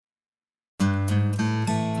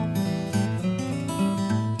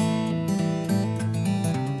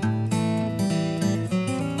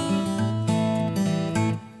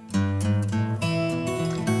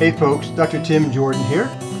Hey folks, Dr. Tim Jordan here,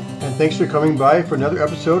 and thanks for coming by for another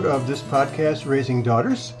episode of this podcast, Raising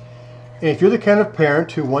Daughters. And if you're the kind of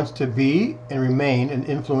parent who wants to be and remain an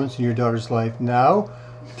influence in your daughter's life now,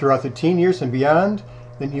 throughout the teen years and beyond,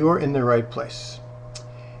 then you are in the right place.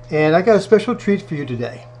 And I got a special treat for you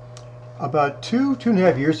today. About two and a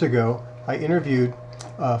half years ago, I interviewed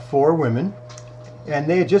 4 women, and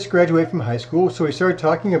they had just graduated from high school, so we started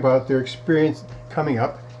talking about their experience coming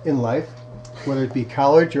up in life, whether it be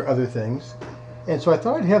college or other things. And so I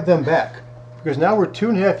thought I'd have them back, because now we're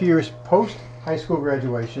 2.5 years post high school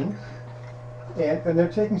graduation, and they're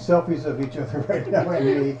taking selfies of each other right now and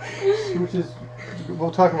me, which is,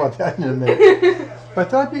 we'll talk about that in a minute. But I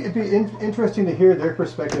thought it'd be interesting to hear their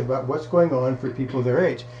perspective about what's going on for people their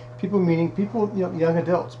age. People meaning people, young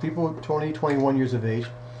adults, people 20, 21 years of age,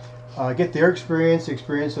 get their experience, the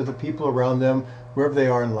experience of the people around them, wherever they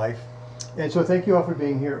are in life. And so thank you all for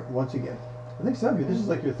being here once again. I think some of you, this is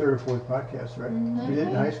like your 3rd or 4th podcast, right? Mm-hmm. You did it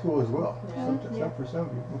in high school as well. Yeah. For some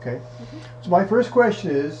of you. Okay. Mm-hmm. So my first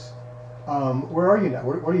question is, where are you now?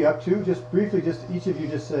 What are you up to? Just briefly, just each of you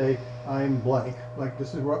just say, I'm blank. Like,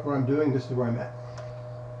 this is what I'm doing, this is where I'm at.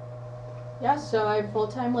 Yeah, so I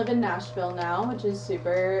full-time live in Nashville now, which is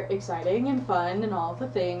super exciting and fun and all of the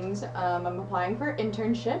things. I'm applying for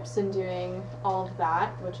internships and doing all of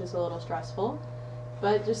that, which is a little stressful.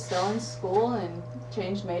 But just still in school and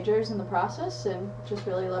changed majors in the process and just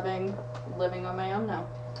really living on my own now.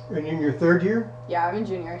 And in your 3rd year? Yeah, I'm in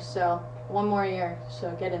junior, so 1 more year, so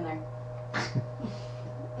get in there.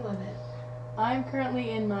 Love it. I'm currently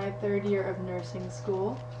in my 3rd year of nursing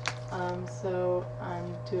school. So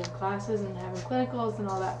I'm doing classes and having clinicals and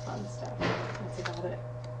all that fun stuff. That's about it.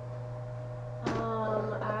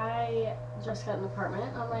 I just got an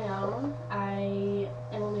apartment on my own. I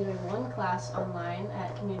am only doing 1 class online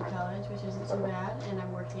at community college, which isn't too bad, and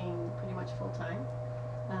I'm working pretty much full time.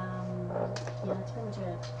 Yeah, that's pretty much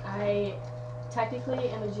it. I technically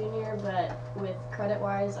am a junior, but with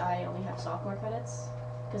credit-wise, I only have sophomore credits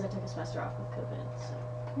because I took a semester off with COVID. So,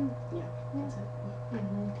 yeah, that's it.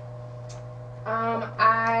 Mm-hmm.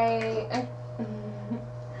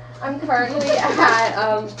 I'm currently at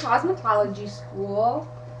cosmetology school.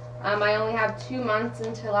 I only have 2 months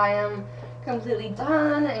until I am completely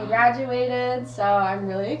done and graduated, so I'm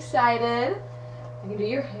really excited. I can do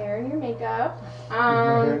your hair and your makeup.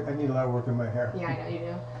 I need a lot of work in my hair. Yeah, I know you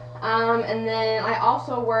do. And then I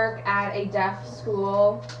also work at a deaf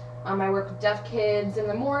school. I work with deaf kids in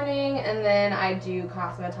the morning, and then I do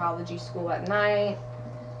cosmetology school at night.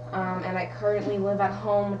 And I currently live at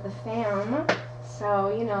home with the fam,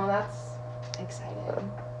 so, that's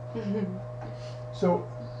exciting. So,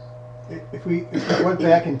 if we went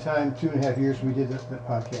back in time 2.5 years when we did that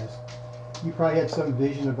podcast, you probably had some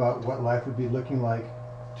vision about what life would be looking like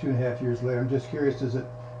 2.5 years later. I'm just curious,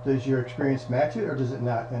 does your experience match it, or does it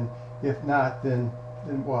not? And if not, then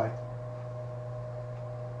why?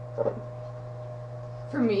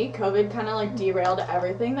 For me, COVID kind of derailed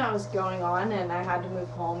everything that was going on, and I had to move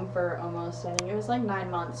home for almost, I think it was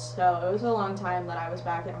 9 months. So it was a long time that I was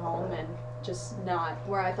back at home and just not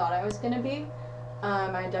where I thought I was going to be.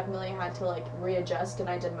 I definitely had to readjust, and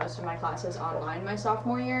I did most of my classes online my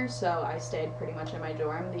sophomore year, so I stayed pretty much in my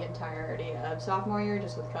dorm the entirety of sophomore year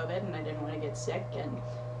just with COVID, and I didn't want to get sick, and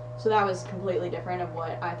so that was completely different of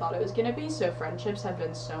what I thought it was going to be. So friendships have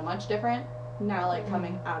been so much different now,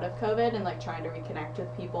 coming out of COVID and trying to reconnect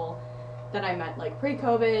with people that I met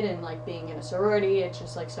pre-COVID, and being in a sorority, it's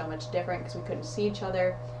just so much different because we couldn't see each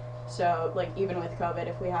other. So even with COVID,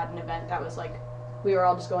 if we had an event that was we were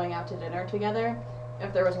all just going out to dinner together,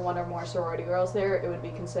 if there was 1 or more sorority girls there, it would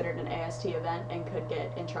be considered an AST event and could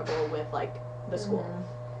get in trouble with the school.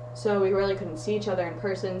 So we really couldn't see each other in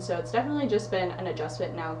person, so it's definitely just been an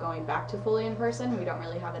adjustment now going back to fully in person. We don't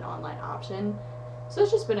really have an online option. So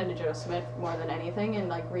it's just been an adjustment more than anything, and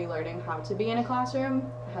relearning how to be in a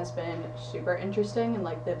classroom has been super interesting, and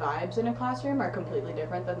the vibes in a classroom are completely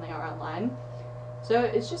different than they are online. So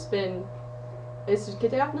it's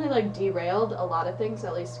definitely derailed a lot of things,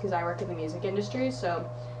 at least because I work in the music industry, so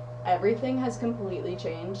everything has completely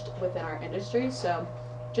changed within our industry. So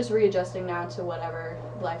just readjusting now to whatever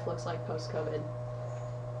life looks like post-COVID.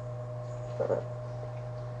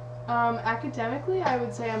 Academically, I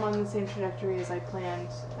would say I'm on the same trajectory as I planned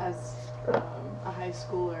as a high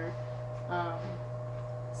schooler.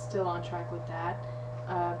 Still on track with that.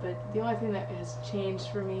 But the only thing that has changed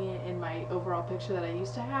for me in my overall picture that I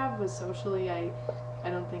used to have was socially. I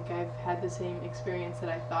don't think I've had the same experience that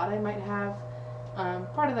I thought I might have.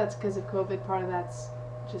 Part of that's because of COVID, part of that's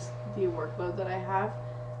just the workload that I have.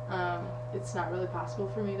 It's not really possible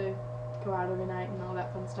for me to go out every night and all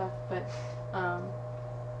that fun stuff, but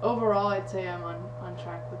overall, I'd say I'm on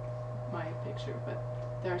track with my picture, but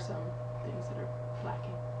there are some things that are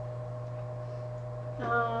lacking.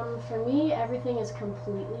 For me, everything is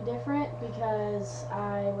completely different because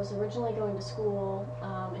I was originally going to school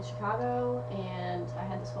in Chicago, and I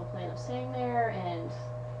had this whole plan of staying there and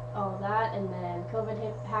all of that, and then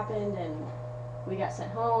COVID happened, and we got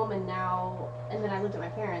sent home, and then I lived at my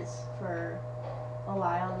parents for a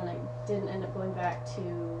while, and then I didn't end up going back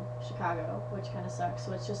to Chicago, which kind of sucks.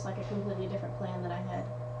 So it's just like a completely different plan than I had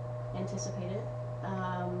anticipated,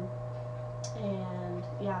 and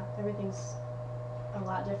yeah, everything's a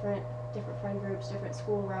lot different friend groups, different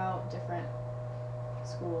school route, different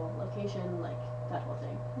school location, like that whole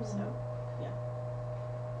thing. So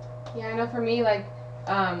Yeah, I know for me, like,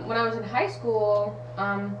 when I was in high school,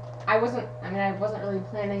 I wasn't really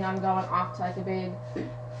planning on going off to like a big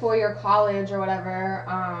 4-year college or whatever.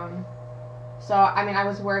 So, I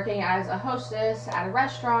was working as a hostess at a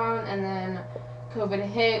restaurant, and then COVID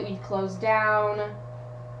hit, we closed down.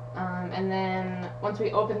 And then once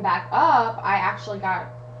we opened back up, I actually got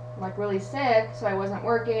like really sick, so I wasn't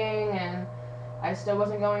working, and I still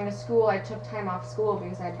wasn't going to school. I took time off school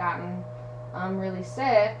because I'd gotten really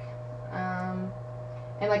sick.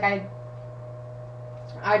 And like I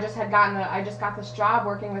just got this job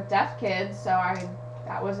working with deaf kids, so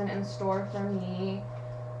that wasn't in store for me.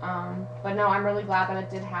 But no, I'm really glad that it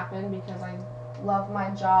did happen because I love my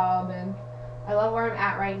job and I love where I'm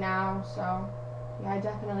at right now. So yeah, I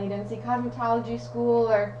definitely didn't see cosmetology school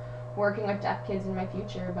or working with deaf kids in my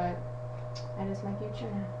future, but that is my future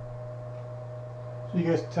now. So you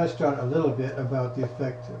guys touched on a little bit about the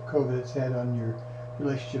effect COVID has had on your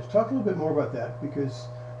relationships. Talk a little bit more about that, because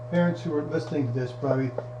parents who are listening to this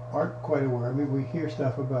probably aren't quite aware. I mean, we hear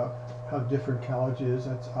stuff about how different college is.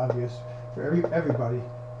 That's obvious for everybody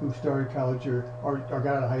who started college or got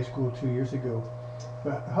out of high school 2 years ago.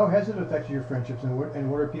 But how has it affected your friendships, and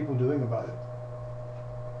what are people doing about it?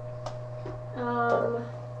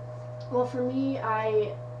 Well, for me,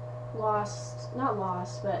 I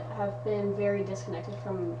but have been very disconnected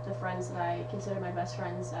from the friends that I consider my best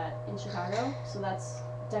friends in Chicago. So that's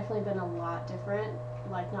definitely been a lot different.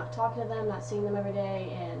 Like, not talking to them, not seeing them every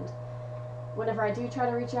day, and whenever I do try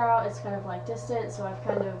to reach out, it's kind of like distant. So I've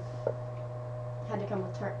kind of had to come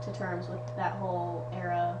to terms with that whole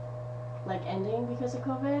era, like, ending because of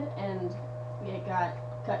COVID, and it got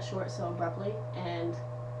cut short so abruptly. And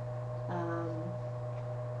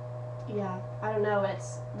yeah, I don't know.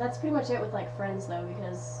 That's pretty much it with like friends though,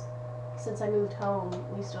 because since I moved home,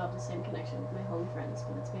 we still have the same connection with my home friends,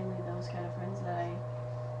 but it's mainly those kind of friends that I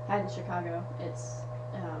had in Chicago. It's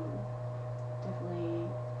definitely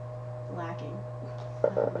lacking.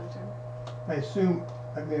 I assume,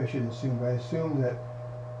 maybe I shouldn't assume, but I assume that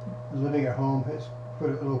living at home has put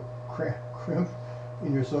a little crimp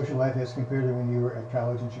in your social life as compared to when you were at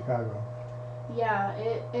college in Chicago. Yeah,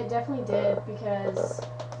 it definitely did, because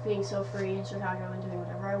being so free in Chicago and doing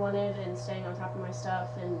whatever I wanted and staying on top of my stuff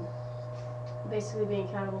and basically being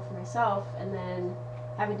accountable for myself, and then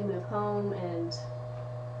having to move home and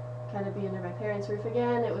kind of be under my parents' roof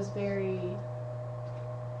again, it was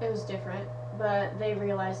different, but they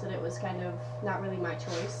realized that it was kind of not really my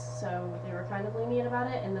choice, so they were kind of lenient about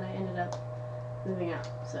it, and then I ended up moving out,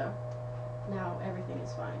 so now everything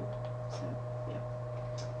is fine. So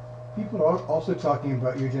people are also talking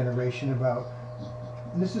about your generation, about,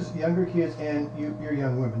 this is younger kids and you're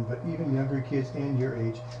young women, but even younger kids and your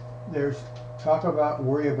age, there's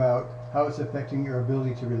worry about how it's affecting your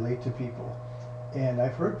ability to relate to people. And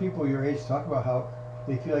I've heard people your age talk about how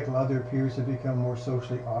they feel like a lot of their peers have become more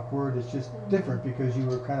socially awkward. It's just different because you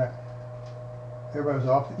were everybody was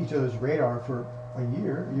off each other's radar for a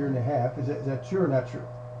year and a half. Is that true or not true?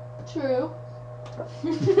 True.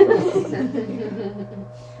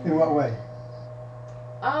 In what way?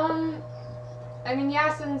 Yeah,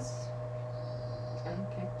 since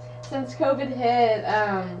COVID hit,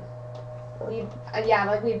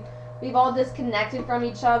 we've all disconnected from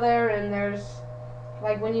each other, and there's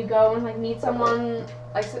like when you go and like meet someone,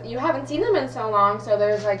 like you haven't seen them in so long, so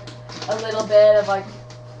there's like a little bit of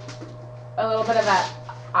that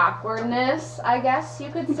awkwardness, I guess you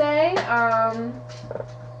could say,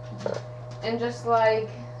 and just like,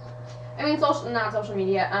 not social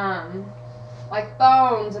media, like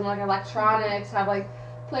phones and like electronics have like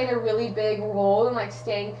played a really big role in like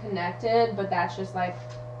staying connected, but that's just like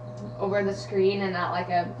over the screen and not like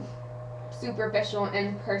a superficial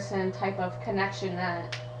in-person type of connection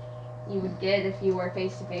that you would get if you were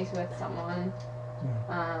face-to-face with someone.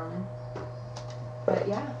 But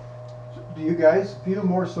yeah. Do you guys feel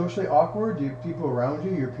more socially awkward? Do people around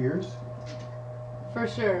you, your peers? For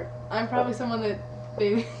sure. I'm probably someone that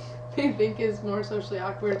they think is more socially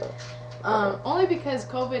awkward. Only because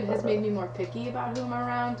COVID has made me more picky about who I'm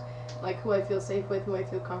around, like who I feel safe with, who I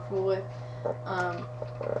feel comfortable with.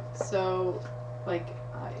 So, like,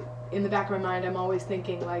 in the back of my mind, I'm always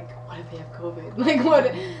thinking, like, what if they have COVID?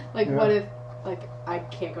 What if, like, I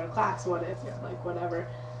can't go to class? What if, like, whatever,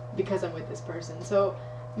 because I'm with this person? So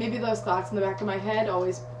maybe those thoughts in the back of my head,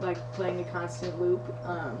 always, like, playing a constant loop,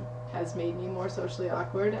 has made me more socially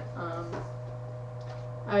awkward.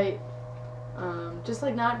 Just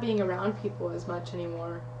like not being around people as much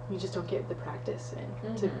anymore. You just don't get the practice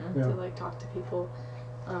in to like talk to people.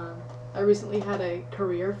 I recently had a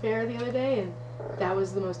career fair the other day, and that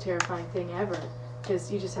was the most terrifying thing ever,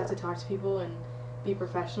 because you just have to talk to people and be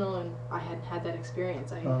professional, and I hadn't had that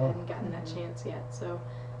experience. I hadn't gotten that chance yet. So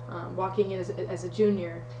walking in as a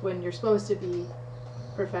junior, when you're supposed to be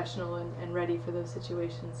professional and ready for those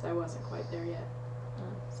situations, I wasn't quite there yet.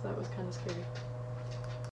 So that was kind of scary.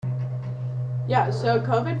 Yeah, so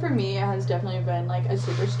COVID for me has definitely been like a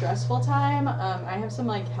super stressful time. I have some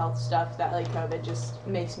like health stuff that like COVID just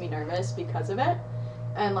makes me nervous because of it.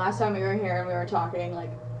 And last time we were here and we were talking,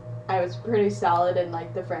 like I was pretty solid in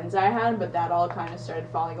like the friends I had, but that all kind of started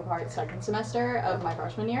falling apart second semester of my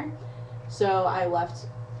freshman year. So I left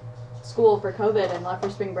school for COVID and left for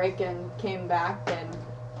spring break and came back and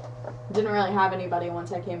didn't really have anybody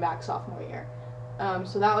once I came back sophomore year.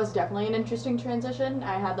 So that was definitely an interesting transition.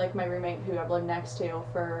 I had like my roommate who I've lived next to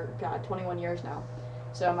for 21 years now,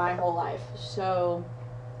 so my whole life. So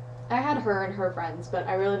I had her and her friends, but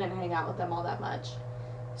I really didn't hang out with them all that much.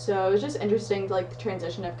 So it was just interesting, like the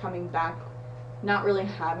transition of coming back, not really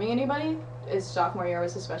having anybody. As sophomore year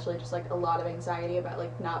was especially just like a lot of anxiety about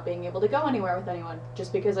like not being able to go anywhere with anyone,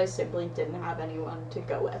 just because I simply didn't have anyone to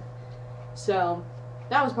go with. So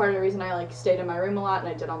that was part of the reason I like stayed in my room a lot and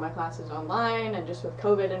I did all my classes online, and just with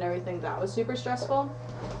COVID and everything, that was super stressful.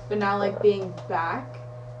 But now like being back,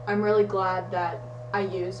 I'm really glad that I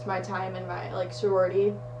used my time in my like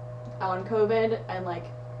sorority on COVID and like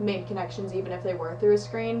made connections even if they were through a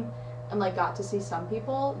screen, and like got to see some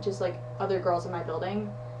people, just like other girls in my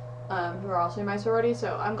building who are also in my sorority.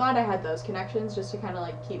 So I'm glad I had those connections just to kind of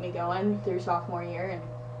like keep me going through sophomore year. And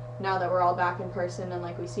now that we're all back in person and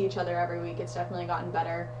like we see each other every week, it's definitely gotten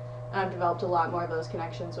better. And I've developed a lot more of those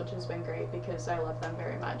connections, which has been great because I love them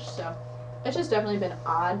very much. So it's just definitely been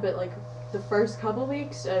odd, but like the first couple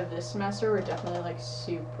weeks of this semester were definitely like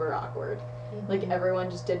super awkward. Like everyone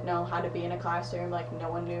just didn't know how to be in a classroom, like no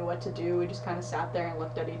one knew what to do. We just kind of sat there and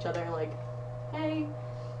looked at each other like, hey.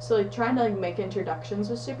 So like trying to like make introductions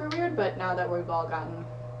was super weird, but now that we've all gotten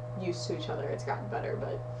used to each other, it's gotten better.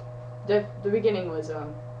 But the beginning was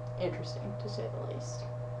interesting, to say the least.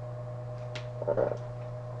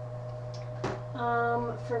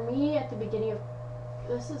 For me, at the beginning of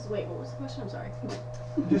what was the question? I'm sorry.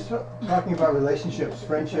 Just talking about relationships,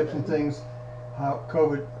 friendships, and things. How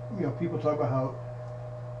COVID, people talk about how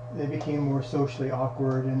they became more socially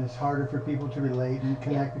awkward, and it's harder for people to relate and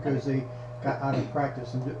connect because they got out of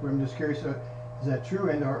practice. And I'm just curious, is that true,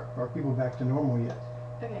 and are people back to normal yet?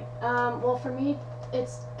 Okay. Well, for me,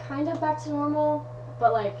 it's kind of back to normal.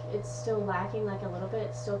 But like it's still lacking like a little bit.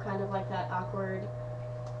 It's still kind of like that awkward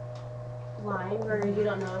line where you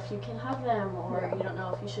don't know if you can hug them, or you don't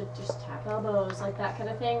know if you should just tap elbows, like that kind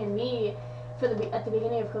of thing. And me, at the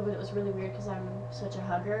beginning of COVID, it was really weird because I'm such a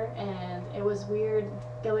hugger, and it was weird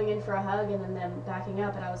going in for a hug and then them backing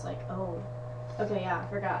up, and I was like, oh, okay, yeah, I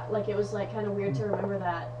forgot. Like it was like kind of weird to remember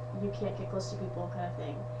that you can't get close to people, kind of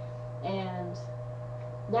thing. And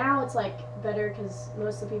now it's like better because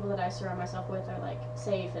most of the people that I surround myself with are like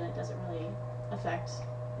safe, and it doesn't really affect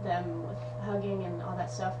them with hugging and all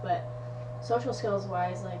that stuff. But social skills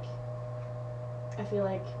wise, like I feel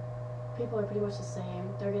like people are pretty much the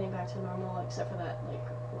same. They're getting back to normal except for that like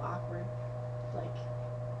awkward, like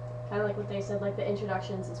kind of like what they said, like the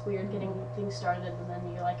introductions. It's weird getting things started and then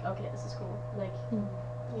you're like, okay, this is cool. Like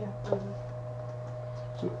yeah.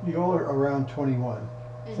 So you all are around 21.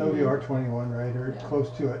 Some of you are 21, right, or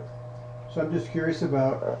close to it. So I'm just curious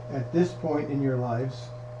about, at this point in your lives,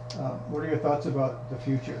 what are your thoughts about the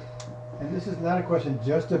future? And this is not a question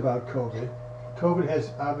just about COVID. COVID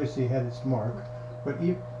has obviously had its mark, but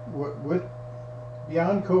with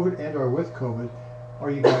beyond COVID and or with COVID,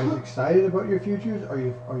 are you guys excited about your futures? Are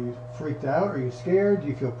you freaked out? Are you scared? Do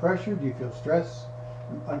you feel pressure? Do you feel stress?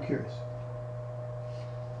 I'm curious.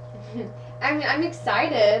 I mean, I'm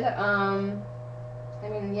excited.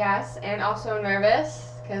 Yes, and also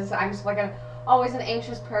nervous because I'm just like always an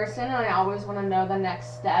anxious person, and I always want to know the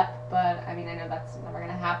next step. But I know that's never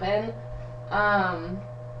gonna happen.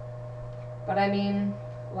 But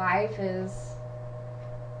life is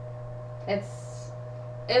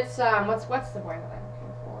it's what's the word that I'm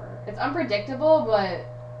looking for? It's unpredictable, but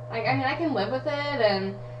like I mean I can live with it,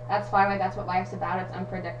 and that's fine. Like that's what life's about. It's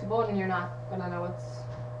unpredictable, and you're not gonna know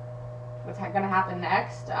what's gonna happen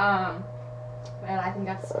next. And I think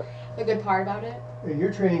that's the good part about it. And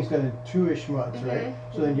your training's done in 2-ish months, right?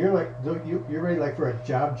 So then you're like you're ready like for a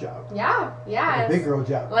job. Yeah, yeah. Like a big girl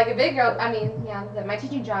job. Like a big girl. I mean, yeah. My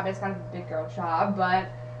teaching job is kind of a big girl job, but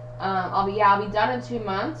I'll be done in 2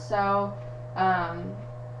 months. So,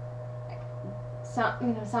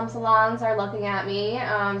 some salons are looking at me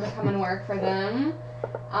to come and work for them.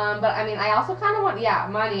 But I mean, I also kind of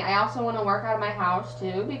want money. I also want to work out of my house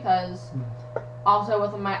too because. Also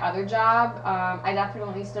with my other job, I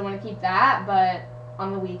definitely still want to keep that, but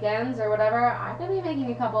on the weekends or whatever, I could be making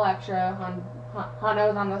a couple extra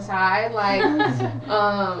hundos on the side, like,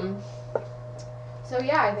 so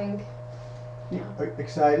yeah, I think. Yeah.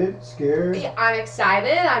 Excited, scared? Yeah, I'm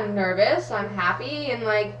excited, I'm nervous, I'm happy, and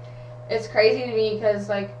like, it's crazy to me because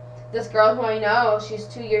like, this girl who I know, she's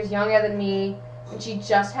 2 years younger than me, and she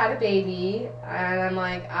just had a baby, and I'm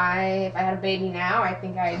like, if I had a baby now, I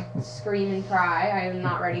think I'd scream and cry. I am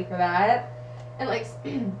not ready for that. And like,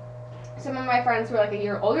 some of my friends who are like a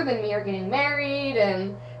year older than me are getting married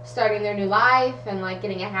and starting their new life and like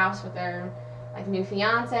getting a house with their like new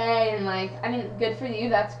fiance, and like, I mean, good for you,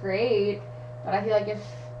 that's great. But I feel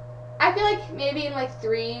like maybe in like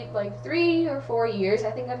 3 or 4 years,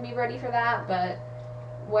 I think I'd be ready for that. But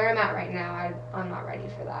where I'm at right now, I'm not ready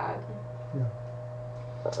for that. Yeah.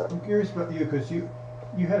 I'm curious about you because you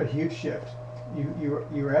had a huge shift. You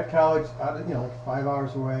were at college, like 5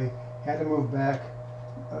 hours away. Had to move back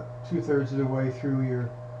 2/3 of the way through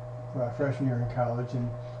your freshman year in college, and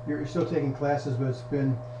you're still taking classes, but it's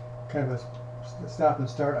been kind of a stop and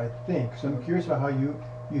start, I think. So I'm curious about how you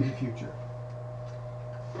view the future.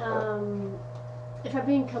 If I'm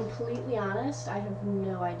being completely honest, I have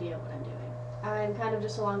no idea what I'm doing. I'm kind of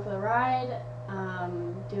just along for the ride.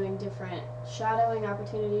 Doing different shadowing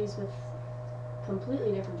opportunities with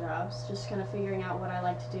completely different jobs, just kind of figuring out what I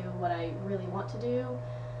like to do, what I really want to do,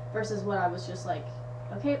 versus what I was just like,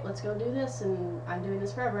 okay, let's go do this, and I'm doing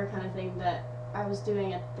this forever kind of thing that I was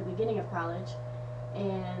doing at the beginning of college.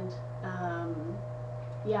 And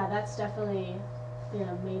that's definitely been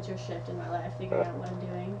a major shift in my life, figuring out what I'm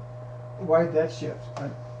doing. Why did that shift?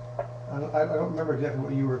 I don't remember exactly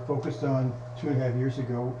what you were focused on 2.5 years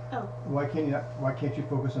ago. Oh. Why can't you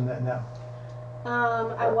focus on that now?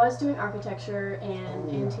 I was doing architecture and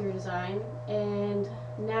interior design, and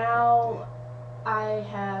now I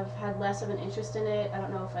have had less of an interest in it. I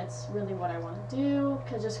don't know if it's really what I want to do,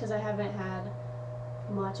 because I haven't had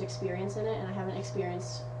much experience in it, and I haven't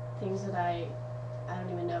experienced things that I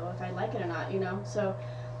don't even know if I like it or not, So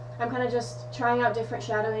I'm kind of just trying out different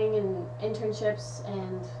shadowing and internships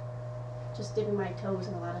and just dipping my toes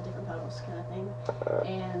in a lot of different puddles kind of thing.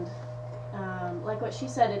 And like what she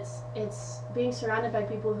said, it's being surrounded by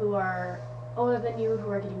people who are older than you, who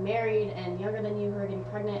are getting married, and younger than you, who are getting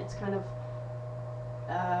pregnant. It's kind of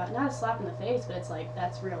not a slap in the face, but it's like,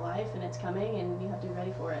 that's real life, and it's coming, and you have to be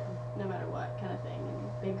ready for it no matter what kind of thing.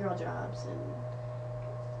 And big girl jobs and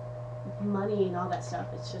money and all that stuff,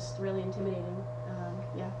 it's just really intimidating.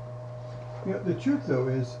 The truth though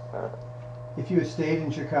is, if you had stayed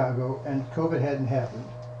in Chicago and COVID hadn't happened,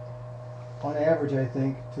 on average, I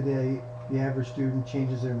think today the average student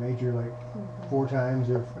changes their major like 4 times,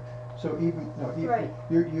 or so Right.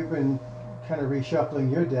 You've been kind of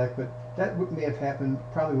reshuffling your deck, but that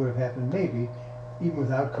probably would have happened maybe even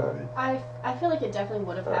without COVID. I feel like it definitely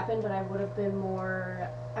would have happened, but I would have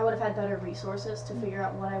had better resources to figure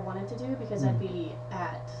out what I wanted to do, because I'd be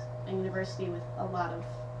at a university with a lot of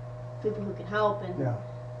people who can help, and Yeah.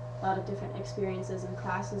 a lot of different experiences and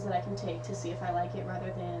classes that I can take to see if I like it,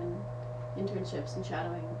 rather than internships and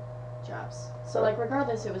shadowing jobs. So like,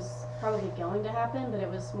 regardless, it was probably going to happen, but it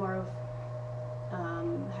was more of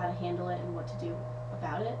how to handle it and what to do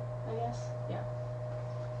about it, I guess. Yeah.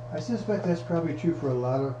 I suspect that's probably true for a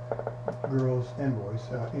lot of girls and boys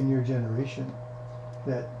in your generation,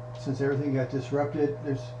 that since everything got disrupted,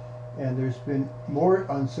 there's been more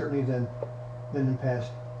uncertainty than in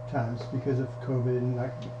past times because of COVID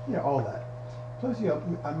and all that. Plus,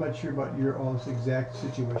 I'm not sure about your all's exact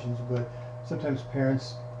situations, but sometimes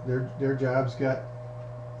parents, their jobs got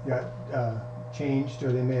changed,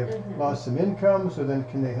 or they may have lost some income. So then,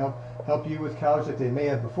 can they help you with college like they may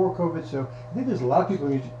have before COVID? So I think there's a lot of people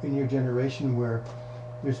in your generation where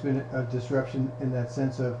there's been a disruption in that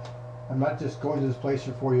sense of, I'm not just going to this place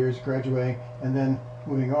for 4 years, graduating, and then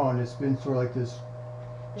moving on. It's been sort of like this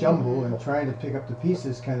jumble and trying to pick up the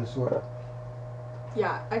pieces, kind of sort of.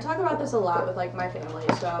 Yeah, I talk about this a lot with like my family.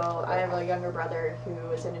 So I have a younger brother who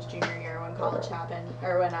was in his junior year when college happened,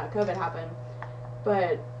 or when COVID happened.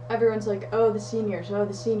 But everyone's like, oh, the seniors, oh,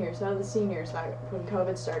 the seniors, oh, the seniors, back when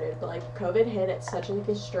COVID started. But like COVID hit at such like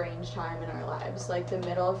a strange time in our lives, like the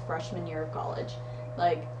middle of freshman year of college.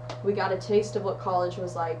 Like we got a taste of what college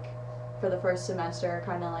was like for the first semester,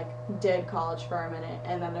 kind of like did college for a minute,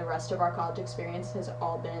 and then the rest of our college experience has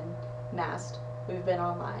all been masked. We've been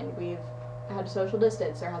online. We've had social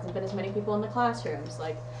distance. There hasn't been as many people in the classrooms.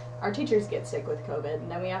 Like our teachers get sick with COVID,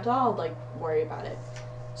 and then we have to all like worry about it.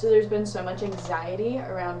 So there's been so much anxiety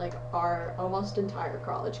around like our almost entire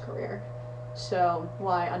college career. So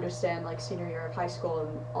while I understand like senior year of high school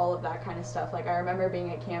and all of that kind of stuff, like I remember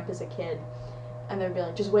being at camp as a kid, and they'd be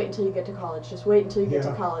like, just wait until you get to college, just wait until you get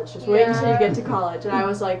to college, just wait until you get to college. And I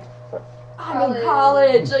was like, I'm in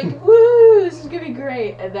college, like woo, this is gonna be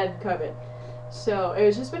great. And then COVID. So it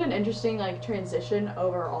was just been an interesting like transition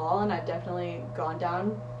overall, and I've definitely gone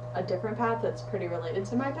down a different path that's pretty related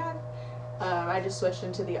to my path. I just switched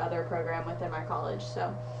into the other program within my college,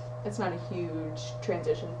 so it's not a huge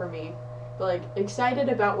transition for me. But like excited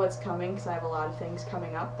about what's coming, because I have a lot of things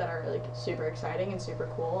coming up that are like super exciting and super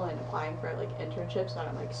cool, and applying for like internships that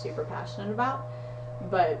I'm like super passionate about.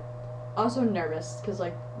 But also nervous because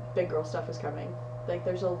like big girl stuff is coming. Like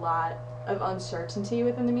there's a lot of uncertainty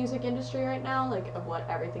within the music industry right now, like of what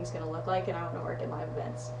everything's gonna look like, and I want to work in live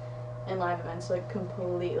events. And live events like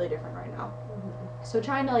completely different right now. So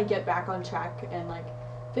trying to like get back on track and like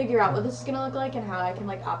figure out what this is gonna look like and how I can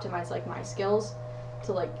like optimize like my skills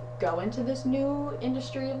to like go into this new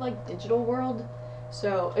industry of like digital world.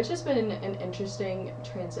 So it's just been an interesting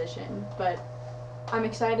transition, but I'm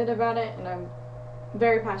excited about it and I'm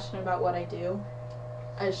very passionate about what I do.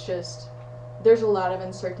 It's just there's a lot of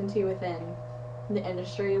uncertainty within the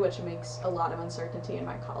industry, which makes a lot of uncertainty in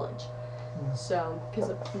my college. So,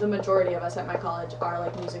 because the majority of us at my college are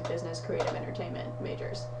like music business, creative entertainment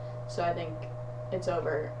majors. So I think it's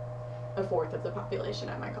over a fourth of the population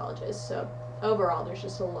at my colleges. So overall, there's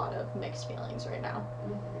just a lot of mixed feelings right now.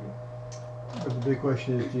 But the big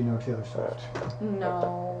question is, do you know Taylor Swift?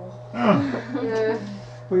 No. Yeah.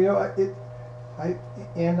 Well, you know, Ann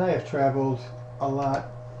and I have traveled a lot,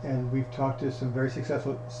 and we've talked to some very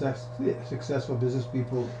successful business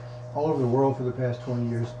people all over the world for the past 20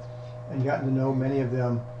 years, and gotten to know many of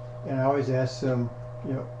them. And I always ask them,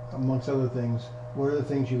 you know, amongst other things, what are the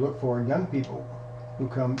things you look for in young people who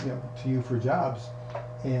come, you know, to you for jobs?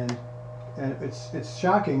 And it's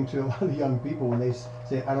shocking to a lot of young people when they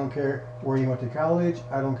say, I don't care where you went to college,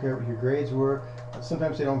 I don't care what your grades were.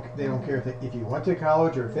 Sometimes they don't care if you went to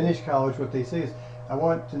college or finished college. What they say is, I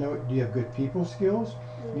want to know, do you have good people skills?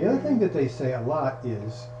 The other thing that they say a lot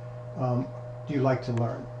is, do you like to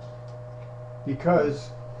learn?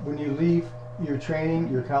 Because when you leave your training,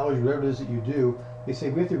 your college, whatever it is that you do, they say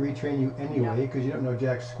we have to retrain you anyway because you don't know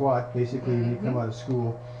jack squat basically when you come out of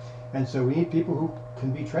school. And so we need people who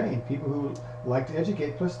can be trained, people who like to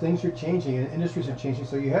educate, plus things are changing and industries are changing,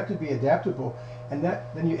 so you have to be adaptable. And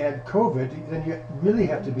that then you add COVID, then you really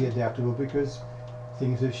have to be adaptable because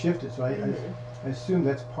things have shifted. So I assume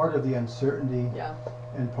that's part of the uncertainty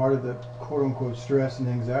and part of the quote unquote stress and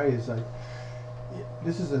anxiety is like,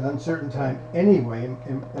 this is an uncertain time anyway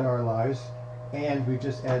in our lives, and we've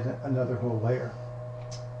just added another whole layer.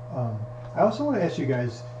 I also want to ask you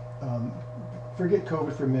guys, forget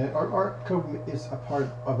COVID for a minute, or COVID is a part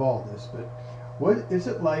of all this, but what is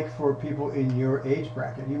it like for people in your age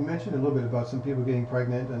bracket? You mentioned a little bit about some people getting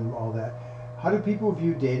pregnant and all that. How do people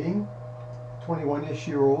view dating, 21-ish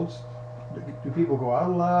year olds? Do people go out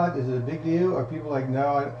a lot? Is it a big deal? Are people like,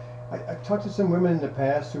 no? I've talked to some women in the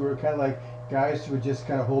past who were kind of like, guys who would just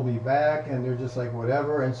kind of hold me back, and they're just like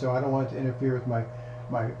whatever, and so I don't want it to interfere with my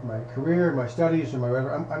career, my studies, or my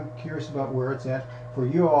whatever. I'm curious about where it's at for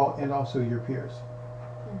you all and also your peers.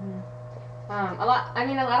 A lot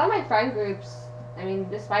of my friend groups,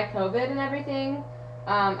 despite COVID and everything,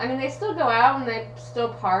 they still go out and they still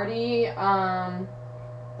party.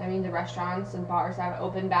 The restaurants and bars have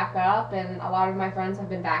opened back up, and a lot of my friends have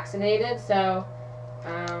been vaccinated, so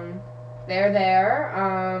they're there.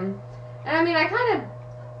 And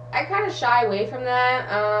I kind of shy away from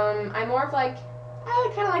that. I'm more of like,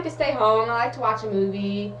 I kind of like to stay home. I like to watch a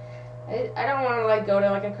movie. I don't want to like go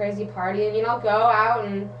to like a crazy party. I'll go out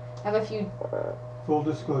and have a few. Full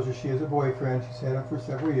disclosure, she has a boyfriend. She's had him for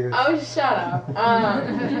several years. Oh, shut up.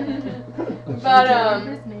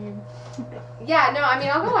 Yeah, no,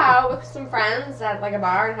 I'll go out with some friends at like a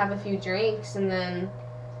bar and have a few drinks, and then,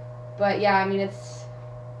 but yeah, it's,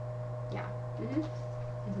 yeah. Mm-hmm.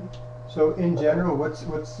 So in general, what's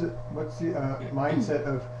the mindset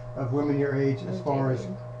of of women your age as far as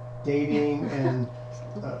dating and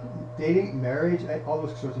marriage, all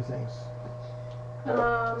those sorts of things?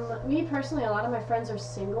 Me personally, a lot of my friends are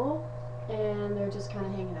single, and they're just kind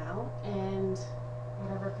of hanging out, and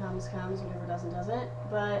whatever comes, whatever doesn't.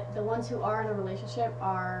 But the ones who are in a relationship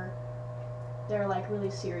they're like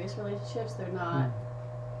really serious relationships. They're not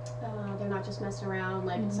just messing around.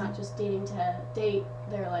 Like it's not just dating to date.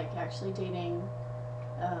 They're like actually dating,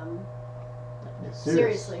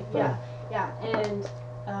 seriously. Right. Yeah. And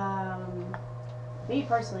me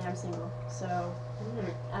personally, I'm single, so.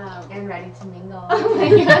 And ready to mingle. Oh my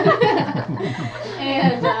god.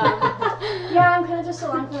 And yeah, I'm kind of just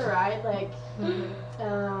along for the ride. Like,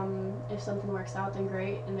 if something works out, then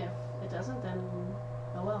great, and if it doesn't, then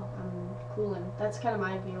oh well. I'm cool, and that's kind of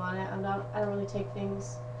my view on it. I don't really take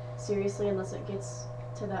things seriously unless it gets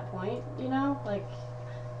to that point. You know, like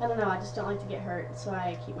I don't know. I just don't like to get hurt, so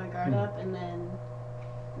I keep my guard up, and then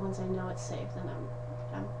once I know it's safe, then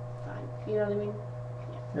I'm fine. You know what I mean?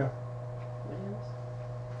 Yeah.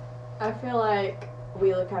 I feel like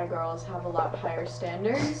we look at girls have a lot higher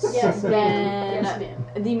standards Yes, than yes, ma'am.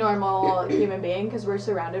 the normal human being, because we're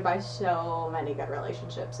surrounded by so many good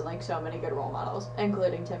relationships and like so many good role models,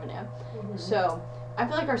 including Tim and Ann. So I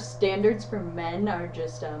feel like our standards for men are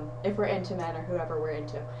just if we're into men or whoever we're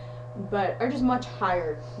into, but are just much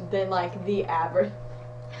higher than like the average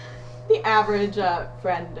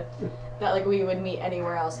friend that like we would meet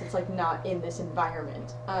anywhere else. It's like not in this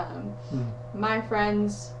environment. My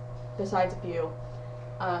friends, besides a few,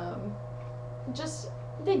 just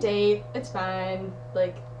they date. It's fine.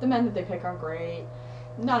 Like the men that they pick aren't great.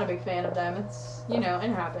 Not a big fan of them. It's it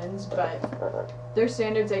happens. But their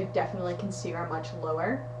standards I definitely can see are much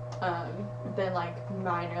lower than like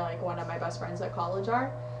mine or like one of my best friends at college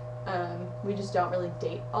are. We just don't really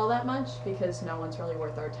date all that much because no one's really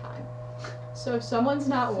worth our time. So if someone's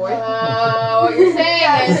not worth what you're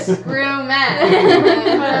saying is screw men.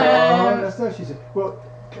 Oh, that's not what she said. Well,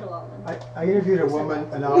 I interviewed a woman,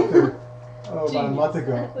 an author, about a month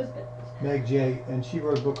ago, Meg J, and she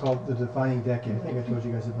wrote a book called The Defining Decade. I think I told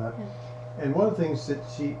you guys about it. And one of the things that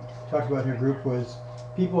she talked about in her group was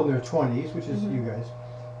people in their 20s, which is you guys.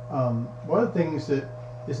 One of the things that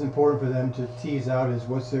is important for them to tease out is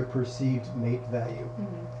what's their perceived mate value.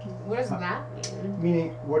 What does that mean?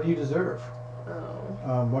 Meaning, what do you deserve?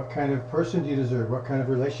 Oh. What kind of person do you deserve? What kind of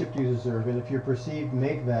relationship do you deserve? And if your perceived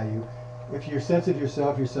mate value, if your sense of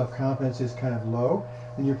yourself, your self-confidence is kind of low,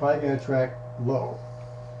 then you're probably going to attract low.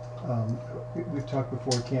 We've talked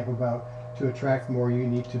before at camp about to attract more, you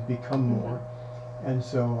need to become more. And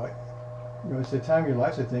so, it's a time in your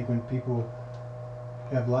lives, I think, when people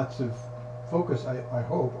have lots of focus, I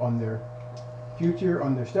hope, on their future,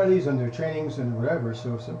 on their studies, on their trainings, and whatever.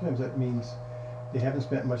 So sometimes that means they haven't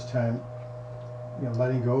spent much time,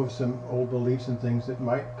 letting go of some old beliefs and things that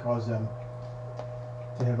might cause them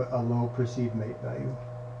to have a low perceived mate value.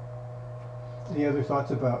 Any other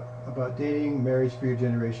thoughts about dating, marriage for your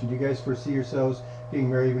generation? Do you guys foresee yourselves being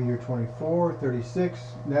married when you're 24, 36,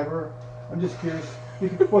 never? I'm just curious.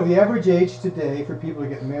 Well, the average age today for people to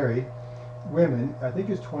get married, women, I think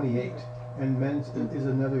is 28, and men's is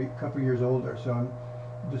another couple years older. So I'm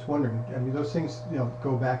just wondering. I mean, those things,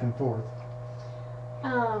 go back and forth.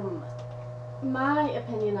 My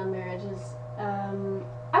opinion on marriage is, I'm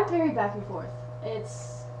very back and forth.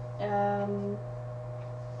 It's, it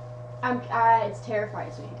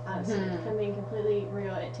terrifies me, honestly. If I'm being completely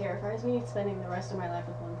real, it terrifies me spending the rest of my life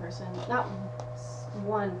with one person. Not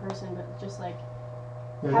one person, but just like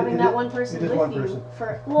having that one person with one you person.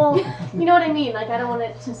 for, well, you know what I mean? Like, I don't want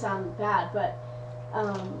it to sound bad, but,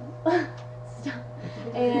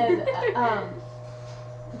 and,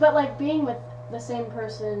 but like being with the same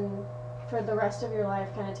person for the rest of your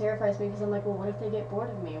life kind of terrifies me because I'm like, well, what if they get bored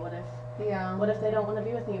of me? What if they don't want to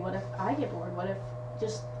be with me? What if I get bored? What if,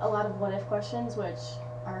 just a lot of what if questions, which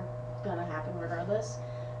are gonna happen regardless.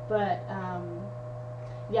 But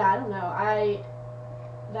yeah, I don't know.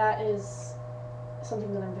 That is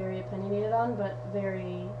something that I'm very opinionated on, but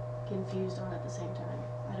very confused on at the same time.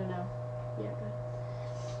 I don't know. Yeah, go ahead.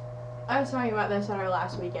 I was talking about this on our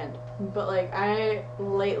last weekend, but like I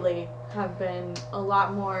lately have been a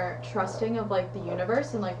lot more trusting of like the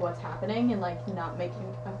universe and like what's happening and like not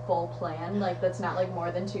making a full plan like that's not like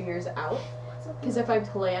more than 2 years out. Because if I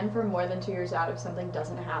plan for more than 2 years out, if something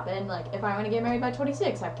doesn't happen, like if I want to get married by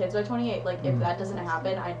 26, have kids by 28, like if that doesn't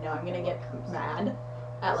happen, I know I'm gonna get mad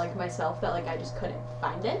at like myself that like I just couldn't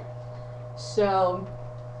find it. So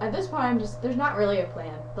at this point, there's not really a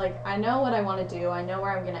plan. Like I know what I want to do, I know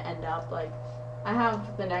where I'm gonna end up. Like I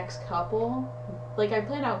have the next couple, like I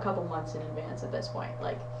plan out a couple months in advance at this point.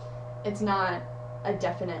 Like it's not a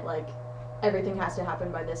definite like everything has to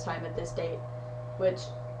happen by this time at this date, which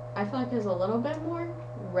I feel like is a little bit more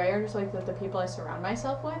rare, just like with the people I surround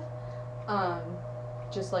myself with.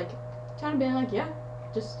 Just like kind of being like, yeah,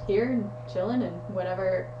 just here and chilling, and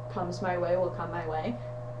whatever comes my way will come my way.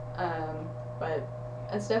 But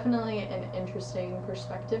it's definitely an interesting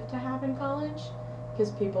perspective to have in college,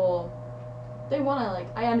 because people, they want to, like,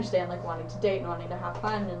 I understand, like, wanting to date and wanting to have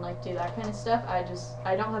fun and, like, do that kind of stuff.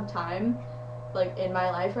 I don't have time, like, in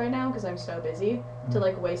my life right now, because I'm so busy, to,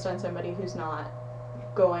 like, waste on somebody who's not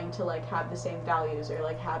going to, like, have the same values or,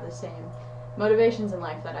 like, have the same motivations in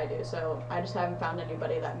life that I do. So I just haven't found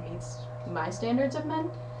anybody that meets my standards of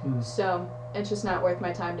men. So it's just not worth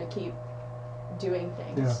my time to keep doing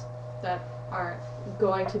things that aren't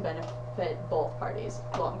going to benefit both parties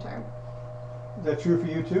long term. Is that true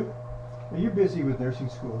for you too? Well, you're busy with nursing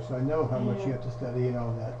school, so I know how much you have to study and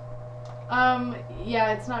all that.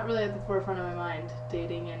 Yeah, it's not really at the forefront of my mind,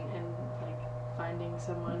 dating and like finding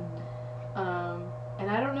someone. And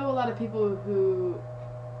I don't know a lot of people who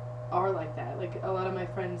are like that. Like, a lot of my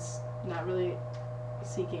friends not really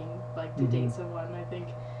seeking like to date someone. I think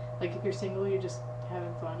like if you're single, you're just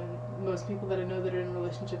having fun, and most people that I know that are in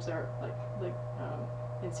relationships are like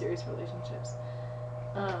in serious relationships.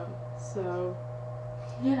 So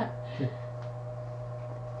yeah. Okay.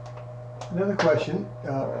 Another question.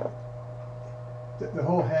 The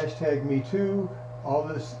whole hashtag Me Too, all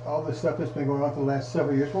this stuff that's been going on for the last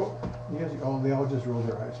several years. Well, you guys, they all just roll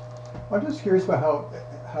their eyes. I'm just curious about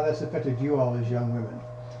how that's affected you all as young women,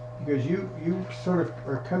 because you sort of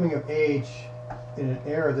are coming of age in an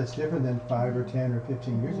era that's different than 5 or 10 or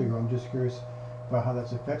 15 years ago. I'm just curious about how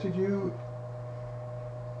that's affected you.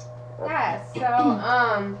 Yeah, so,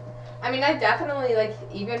 I mean, I definitely, like,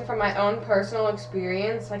 even from my own personal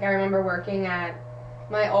experience, like, I remember working at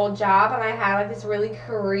my old job, and I had, like, this really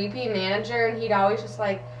creepy manager, and he'd always just,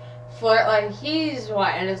 like, flirt, like, he's,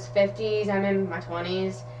 what, in his 50s, I'm in my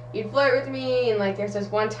 20s, he'd flirt with me, and, like, there's this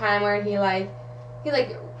one time where he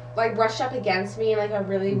brushed up against me in, like, a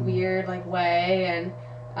really weird, like, way, and,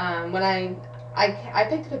 when I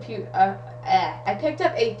picked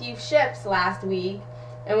up a few shifts last week,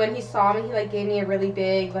 and when he saw me, he, like, gave me a really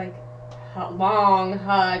big, like, long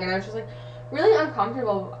hug, and I was just, like, really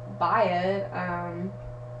uncomfortable by it.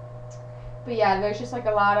 But yeah, there's just, like,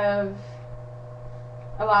 a lot of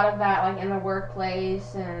that, like, in the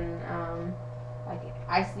workplace, and, like,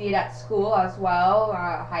 I see it at school as well.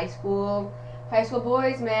 High school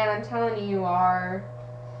boys, man, I'm telling you, are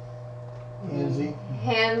Handsy.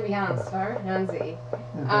 Handsy.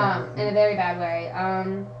 In a very bad way.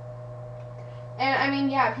 And I mean,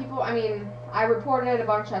 yeah, I reported a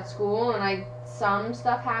bunch at school, and some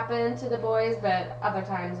stuff happened to the boys, but other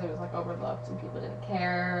times it was, like, overlooked and people didn't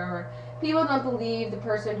care, or people don't believe the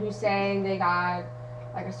person who's saying they got,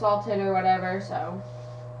 like, assaulted or whatever, so,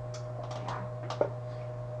 yeah.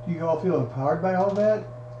 Do you all feel empowered by all that?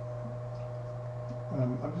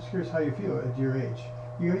 I'm just curious how you feel at your age.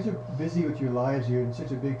 You guys are busy with your lives. You're in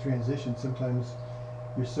such a big transition. Sometimes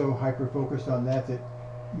you're so hyper-focused on that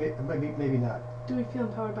maybe not. Do we feel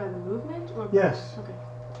empowered by the movement? Or Yes. Okay.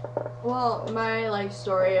 Well, my, like,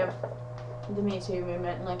 story of the Me Too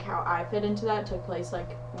movement and, like, how I fit into that took place,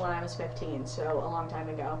 like, when I was 15, so a long time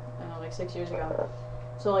ago, like 6 years ago.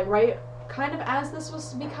 So, like, right kind of as this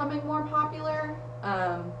was becoming more popular,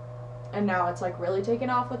 and now it's, like, really taken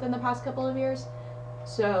off within the past couple of years.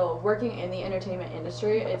 So working in the entertainment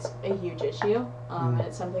industry, it's a huge issue, and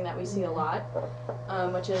it's something that we see a lot,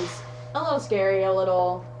 which is a little scary, a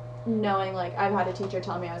little knowing, like, I've had a teacher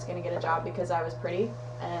tell me I was going to get a job because I was pretty,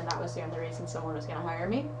 and that was the only reason someone was going to hire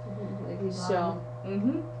me. So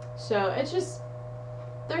it's just,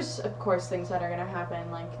 there's of course things that are going to happen,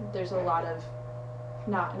 like, there's a lot of,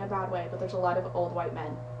 not in a bad way, but there's a lot of old white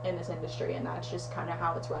men in this industry, and that's just kind of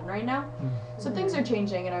how it's run right now. So things are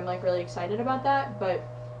changing, and I'm, like, really excited about that, but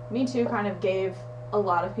Me Too kind of gave a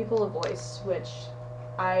lot of people a voice, which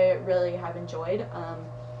I really have enjoyed.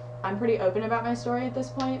 I'm pretty open about my story at this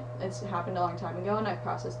point. It's happened a long time ago, and I've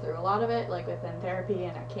processed through a lot of it, like, within therapy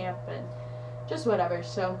and at camp and just whatever,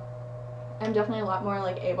 so I'm definitely a lot more,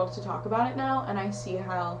 like, able to talk about it now, and I see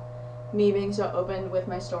how me being so open with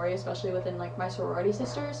my story, especially within, like, my sorority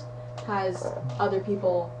sisters, has other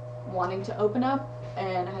people wanting to open up,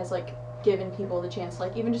 and has, like, given people the chance to,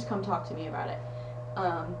 like, even just come talk to me about it,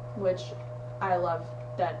 which I love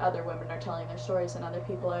that other women are telling their stories, and other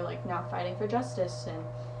people are, like, now fighting for justice, and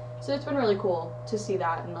so it's been really cool to see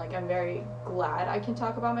that, and, like, I'm very glad I can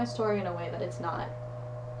talk about my story in a way that it's not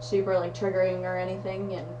super, like, triggering or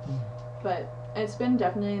anything, and but it's been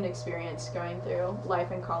definitely an experience going through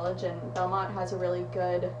life in college, and Belmont has a really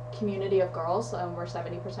good community of girls. We're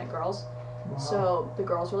 70% girls. Wow. So the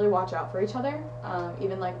girls really watch out for each other.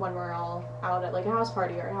 Even like when we're all out at like a house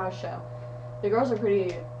party or a house show, the girls are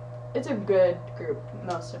pretty. It's a good group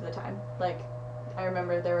most of the time. Like, I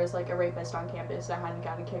remember there was like a rapist on campus that hadn't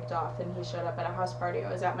gotten kicked off, and he showed up at a house party.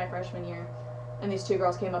 I was at my freshman year, and these two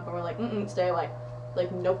girls came up and were like, stay away. Like,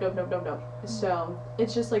 nope. So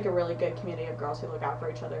it's just like a really good community of girls who look out for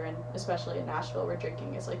each other, and especially in Nashville where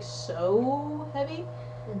drinking is like so heavy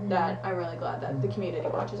that I'm really glad that the community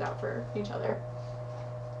watches out for each other.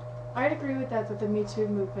 I'd agree with that the Me Too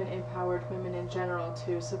movement empowered women in general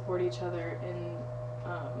to support each other in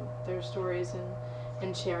their stories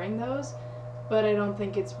and sharing those, but I don't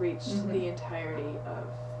think it's reached the entirety of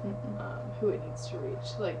who it needs to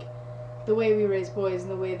reach. Like, the way we raise boys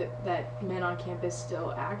and the way that men on campus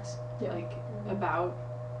still act about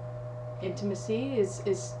intimacy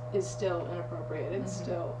is still inappropriate. It's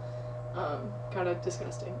still kind of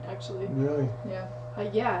disgusting, actually. Really? Yeah.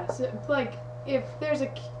 Yeah. So, like, if there's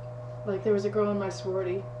there was a girl in my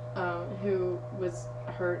sorority who was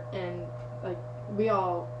hurt, and like we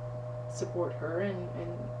all support her, and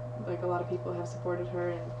like a lot of people have supported her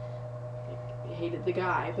and hated the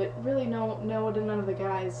guy, but really none of the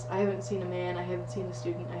guys. I haven't seen a man, I haven't seen a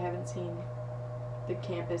student, I haven't seen the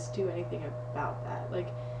campus do anything about that. Like,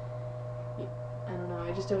 I don't know,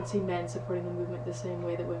 I just don't see men supporting the movement the same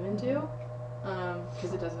way that women do,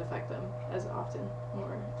 because it doesn't affect them as often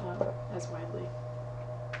or as widely.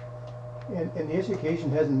 And the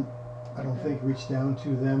education hasn't, I don't think, reached down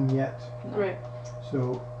to them yet. No. Right.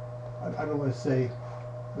 So I don't want to say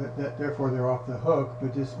that therefore they're off the hook,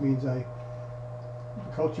 but this means the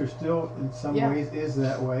culture still in some ways is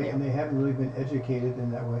that way, and they haven't really been educated in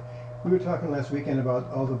that way. We were talking last weekend about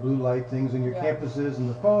all the blue light things on your campuses and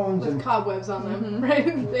the phones. With and cobwebs on them,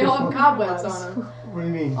 right? They all have cobwebs on them. What do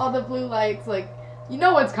you mean? All the blue lights, like, you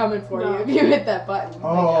know what's coming for you if you hit that button.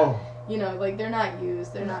 Oh. Like, you know, like, they're not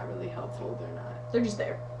used, they're not really helpful, They're just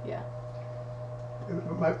there. Yeah.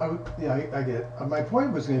 I get it. My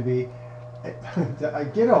point was going to be, I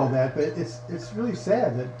get all that, but it's really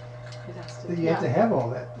sad that you have to have all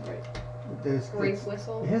that. Right. Race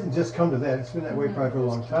whistle. It hasn't just come to that. It's been that way probably for a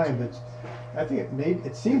long time, but I think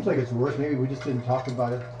it seems like it's worse. Maybe we just didn't talk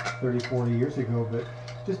about it 30, 40 years ago, but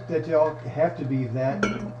just that y'all have to be that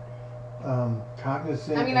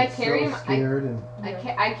cognizant. I mean, I and carry so scared and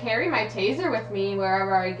I carry my taser with me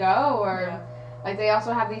wherever I go, or like they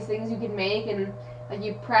also have these things you can make, and like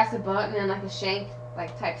you press a button and like a shank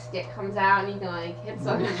like type stick comes out, and you can like hit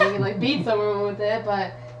someone, you can like beat someone with it.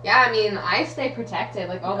 But yeah, I mean, I stay protected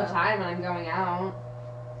like all the time when I'm going out.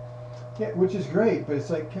 yeah, which is great, but it's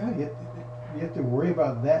like, God, you have to worry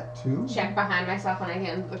about that too. Check behind myself when I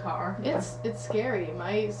get into the car. It's scary.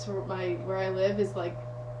 My where I live is like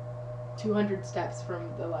 200 steps from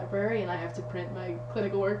the library, and I have to print my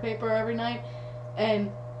clinical work paper every night,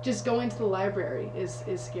 and just going to the library is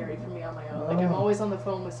scary for me on my own. Like, I'm always on the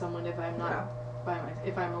phone with someone if I'm not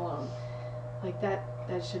if I'm alone. Like, that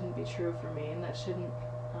shouldn't be true for me, and that shouldn't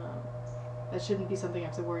be something I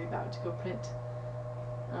have to worry about to go print.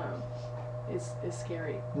 Is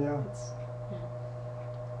scary. Yeah.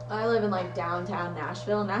 I live in like downtown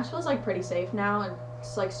Nashville. Nashville's like pretty safe now, and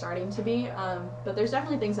it's like starting to be. But there's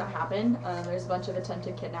definitely things that happen. There's a bunch of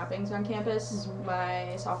attempted kidnappings on campus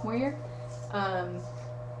my sophomore year.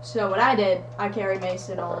 So what I did, I carried Mace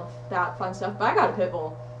and all of that fun stuff, but I got a pit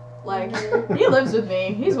bull. Like, he lives with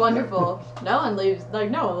me. He's wonderful. No one leaves. Like,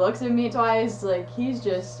 no one looks at me twice. Like, he's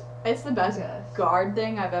just. It's the best guard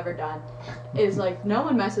thing I've ever done. Is like, no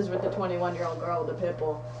one messes with the 21-year-old girl with a pit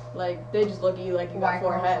bull. Like, they just look at you like you got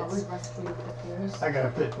four heads. I got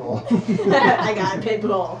a pit bull. I got a pit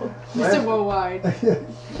bull. Mr. Worldwide.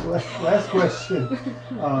 Last question.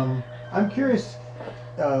 I'm curious.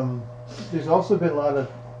 There's also been a lot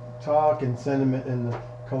of talk and sentiment in the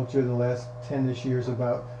culture in the last 10-ish years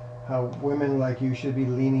about how women like you should be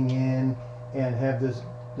leaning in and have this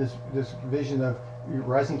vision of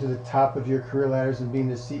rising to the top of your career ladders and being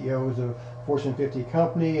the CEOs of Fortune 50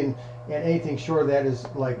 company, and anything short of that is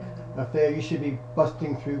like a failure. You should be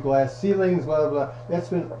busting through glass ceilings, blah blah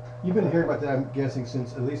blah. You've been hearing about that, I'm guessing,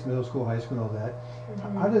 since at least middle school, high school, and all that.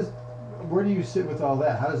 Where do you sit with all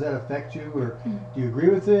that? How does that affect you, or do you agree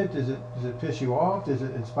with it? Does it piss you off? Does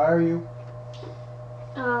it inspire you?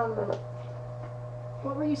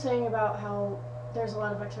 What were you saying about how there's a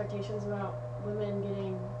lot of expectations about women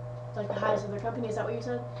getting like the highs of their company. Is that what you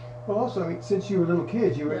said? Well, also, I mean, since you were little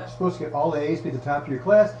kids, you were Yeah. supposed to get all A's, be at the top of your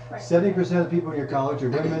class. Right. 70% of the people in your college are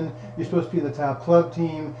women. You're supposed to be in the top club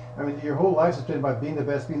team. I mean, your whole life has been about being the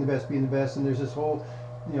best, being the best, being the best. And there's this whole,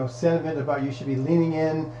 sentiment about you should be leaning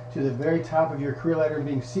in to the very top of your career ladder and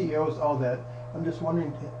being CEOs, all that. I'm just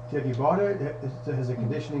wondering, have you bought it? Has the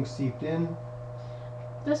conditioning seeped in?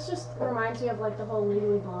 This just reminds me of like the whole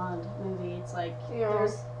Legally Blonde movie. It's like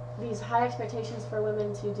there's these high expectations for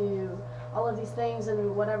women to do all of these things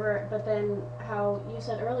and whatever, but then how you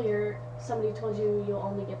said earlier, somebody told you you'll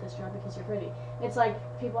only get this job because you're pretty. It's like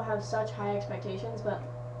people have such high expectations, but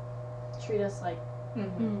treat us like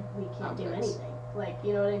Mm-hmm. we can't do Objects. anything. Like,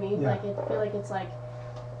 you know what I mean? Yeah. Like, I feel like it's like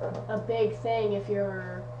a big thing if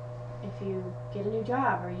you get a new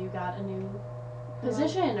job or you got a new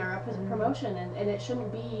position or a promotion, and it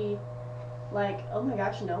shouldn't be like, oh my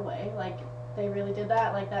gosh, no way, like they really did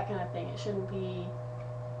that, like that kind of thing. It shouldn't be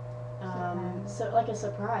so like a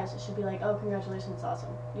surprise. It should be like, oh, congratulations,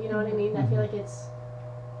 awesome. You know what I mean? I feel like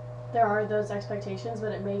there are those expectations,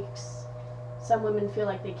 but it makes some women feel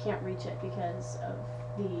like they can't reach it because of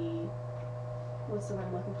what's the word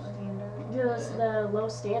I'm looking for? The low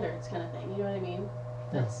standards kind of thing. You know what I mean?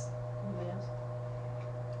 That's yes.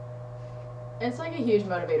 It's like a huge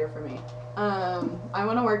motivator for me. I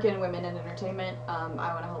want to work in women in entertainment. I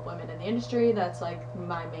want to help women in the industry. That's like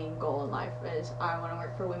my main goal in life is I want to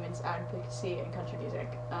work for women's advocacy in country music.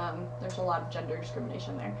 There's a lot of gender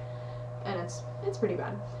discrimination there, and it's pretty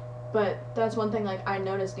bad. But that's one thing like I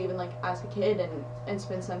noticed even like as a kid, and it's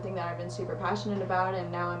been something that I've been super passionate about. And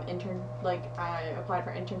now I applied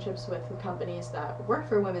for internships with companies that work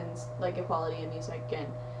for women's like equality in music and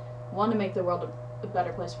want to make the world a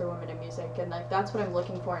better place for women in music. And like that's what I'm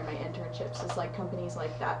looking for in my internships is like companies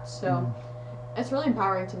like that. So it's really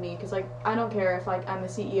empowering to me because like I don't care if like I'm the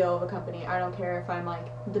CEO of a company. I don't care if I'm like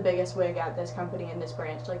the biggest wig at this company in this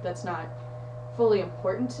branch. Like that's not fully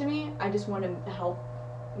important to me. I just want to help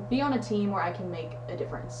be on a team where I can make a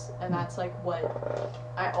difference, and that's like what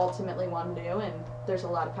I ultimately want to do. And there's a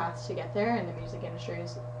lot of paths to get there, and the music industry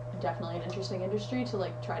is definitely an interesting industry to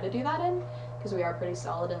like try to do that in because we are pretty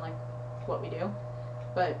solid in like what we do.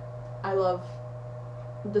 But I love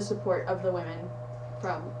the support of the women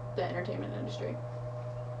from the entertainment industry.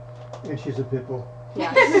 And she's a pit bull.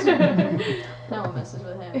 Yes. No one messes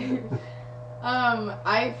with him.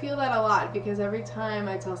 I feel that a lot because every time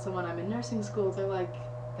I tell someone I'm in nursing school, they're like,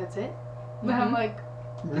 that's it? But I'm like,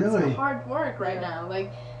 Really? it's hard work right now.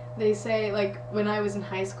 Like, they say, like, when I was in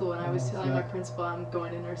high school and I was telling my principal I'm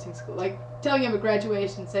going to nursing school, like, telling him at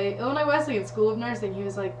graduation, say, Illinois Wesleyan School of Nursing, he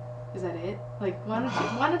was like, is that it? Like, why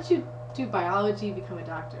don't you do biology, become a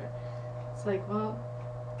doctor? It's like, well,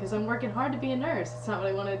 because I'm working hard to be a nurse. It's not what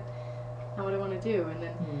I want to do. And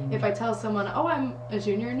then if I tell someone, oh, I'm a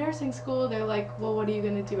junior in nursing school, they're like, well, what are you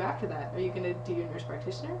going to do after that? Are you going to do your nurse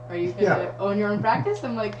practitioner? Are you going to own your own practice?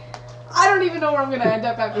 I'm like, I don't even know where I'm going to end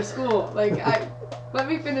up after school. Like, let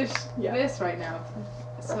me finish this right now.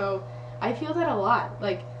 So I feel that a lot.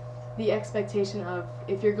 Like, the expectation of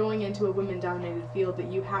if you're going into a women-dominated field that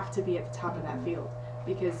you have to be at the top of that field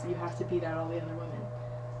because you have to beat out all the other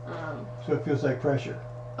women. So it feels like pressure.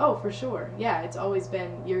 Oh, for sure. Yeah, it's always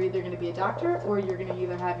been you're either going to be a doctor or you're going to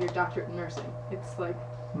either have your doctorate in nursing. It's like,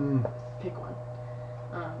 pick one.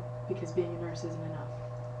 Because being a nurse isn't enough.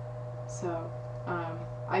 So,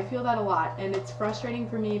 I feel that a lot. And it's frustrating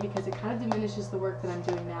for me because it kind of diminishes the work that I'm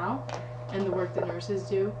doing now and the work that nurses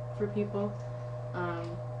do for people.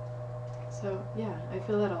 So, yeah, I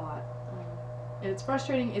feel that a lot. And it's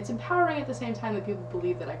frustrating. It's empowering at the same time that people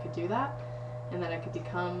believe that I could do that and that I could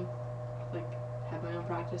become, like, have my own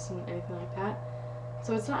practice and anything like that.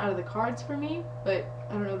 So it's not out of the cards for me, but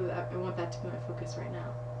I don't know that I want that to be my focus right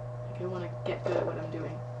now. Like I want to get good at what I'm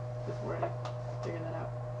doing before I figure that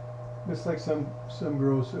out. It's like some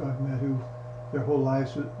girls I've met who their whole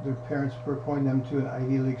lives their parents were pointing them to an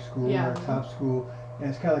Ivy League school or a top school, and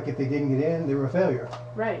it's kind of like if they didn't get in, they were a failure.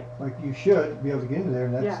 Right. Like you should be able to get into there,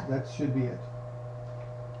 and that should be it.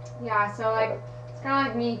 Yeah, so like it's kind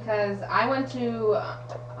of like me because I went to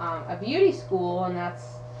a beauty school, and that's,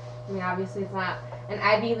 I mean, obviously it's not an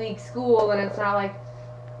Ivy League school, and it's not like,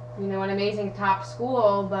 you know, an amazing top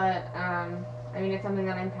school, but I mean, it's something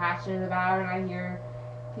that I'm passionate about, and I hear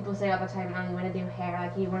people say all the time, I'm going to do hair,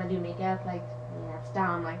 like, you want to do makeup, like, yeah, it's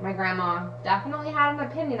dumb. Like, my grandma definitely had an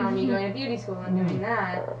opinion on me going to beauty school and doing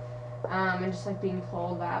that, and just, like, being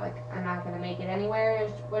told that, like, I'm not going to make it anywhere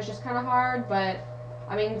was just kind of hard, but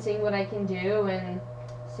I mean, seeing what I can do and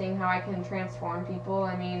seeing how I can transform people.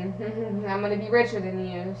 I mean, I'm gonna be richer than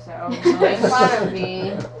you, so don't make fun of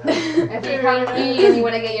me. If you come to me and you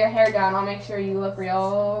want to get your hair done, I'll make sure you look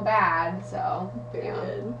real bad. So, yeah.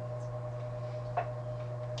 Period.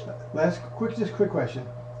 Just quick question.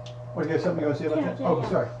 What, you have something you want to say about that? Yeah.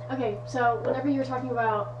 Sorry. Okay, so whenever you were talking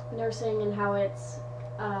about nursing and how it's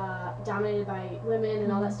dominated by women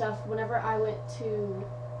and all that stuff, whenever I went to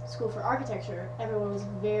school for architecture, everyone was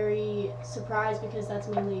very surprised because that's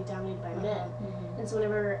mainly dominated by men. And so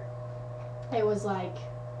whenever it was like,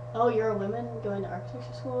 oh, you're a woman going to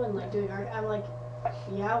architecture school and like doing art, I'm like,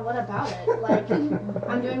 yeah, what about it? Like,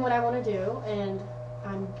 I'm doing what I want to do, and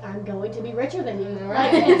I'm going to be richer than you.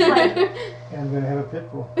 Like, it's like, And I'm going to have a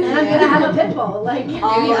pit bull. and I'm gonna have a pit bull. Like, Maybe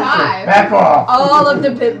 5. Back off! All of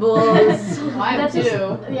the pit bulls. I That do.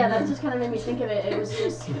 just, yeah, that just kind of made me think of it. It was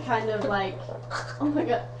just kind of like, oh my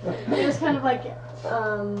god, it was kind of like,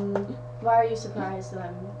 why are you surprised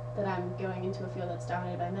that I'm going into a field that's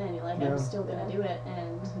dominated by men? You're like, Yeah. I'm still gonna do it,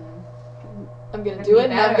 and I'm gonna do it,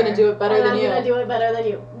 and I'm gonna do it better and than I'm you. gonna do it better than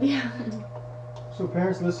you. Yeah. So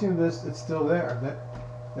parents listening to this, it's still there.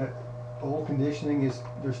 That old conditioning is,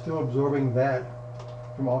 they're still absorbing that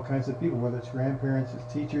from all kinds of people, whether it's grandparents,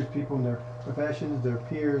 it's teachers, people in their professions, their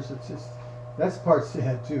peers. It's just, that's part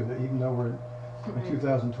sad too, that even though we're in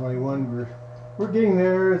 2021, we're getting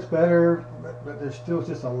there, it's better, but there's still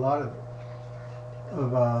just a lot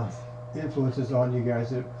of influences on you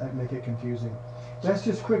guys that make it confusing. That's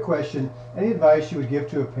just a quick question. Any advice you would give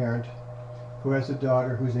to a parent who has a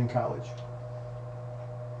daughter who's in college?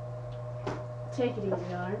 Take it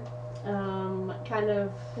easy on her. Kind of,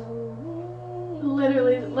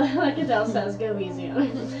 literally, like Adele says, go easy on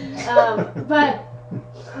her. But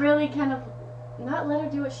really kind of not let her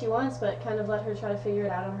do what she wants, but kind of let her try to figure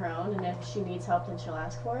it out on her own, and if she needs help, then she'll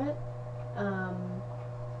ask for it.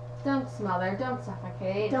 Don't smother. Don't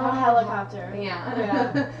suffocate. Don't helicopter. Yeah.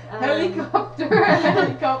 Yeah. Helicopter.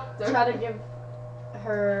 Try to give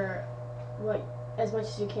her as much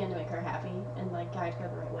as you can to make her happy and like guide her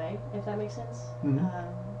the right way, if that makes sense. Mhm.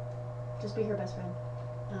 Just be her best friend.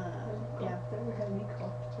 Yeah.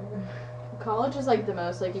 College is like the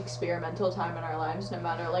most like experimental time in our lives, no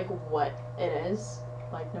matter like what it is,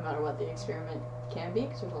 like no matter what the experiment can be,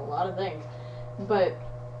 because there's a lot of things. But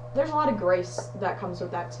there's a lot of grace that comes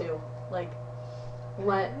with that too. Like,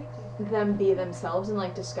 let them be themselves and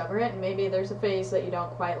like discover it. And maybe there's a phase that you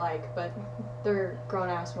don't quite like, but they're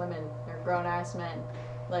grown-ass women, they're grown-ass men.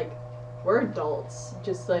 Like, we're adults,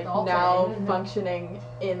 just like Adulting. now functioning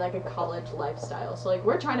in like a college lifestyle. So like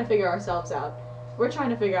we're trying to figure ourselves out. We're trying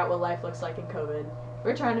to figure out what life looks like in COVID.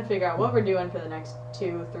 We're trying to figure out what we're doing for the next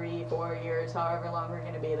 2, 3, 4 years, however long we're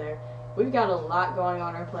going to be there. We've got a lot going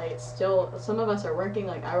on our plate. Still, some of us are working,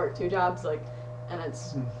 like I work 2 jobs, like, and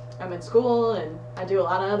I'm in school and I do a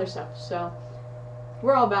lot of other stuff. So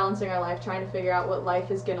we're all balancing our life, trying to figure out what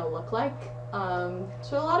life is going to look like.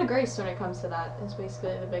 So a lot of grace when it comes to that is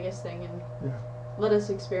basically the biggest thing, and let us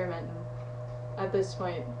experiment. And at this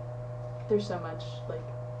point, there's so much, like,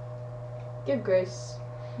 give grace,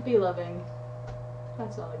 be loving.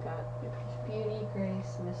 That's all I got. Beauty,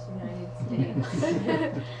 grace, Miss United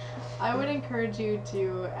States. I would encourage you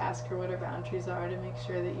to ask her what her boundaries are to make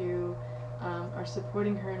sure that you are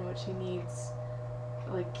supporting her in what she needs.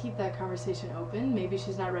 Like, keep that conversation open. Maybe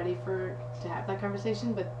she's not ready to have that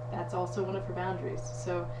conversation, but that's also one of her boundaries.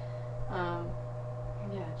 So,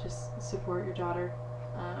 just support your daughter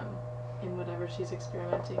in whatever she's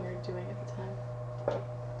experimenting or doing at the time.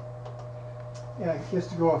 Yeah, just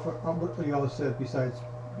to go off on what you all said, besides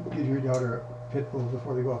give your daughter a pit bull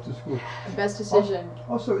before they go off to school. Best decision.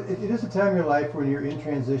 Also, it is a time in your life when you're in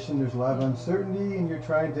transition, there's a lot of uncertainty, and you're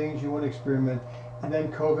trying things, you want to experiment, and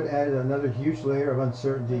then COVID added another huge layer of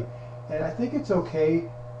uncertainty. And I think it's okay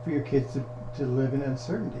for your kids to live in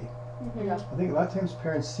uncertainty. Yeah. I think a lot of times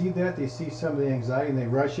parents see that, they see some of the anxiety, and they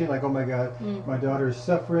rush in like, oh my God, my daughter is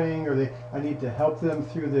suffering, or I need to help them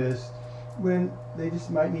through this, when they just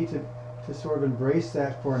might need to sort of embrace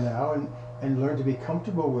that for now and learn to be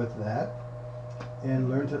comfortable with that, and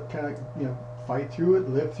learn to kind of fight through it,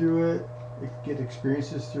 live through it, get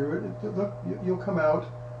experiences through it. Look, you'll come out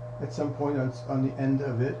at some point on the end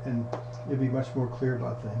of it, and you'll be much more clear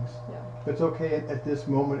about things. Yeah. But it's okay at this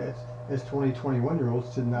moment as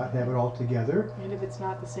 20-21-year-olds to not have it all together. And if it's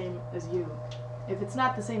not the same as you, if it's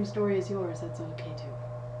not the same story as yours, that's okay too.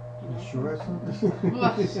 You know? Sure, of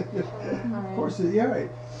course, yeah,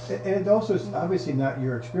 right. And it also is obviously not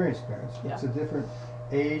your experienced parents. It's a different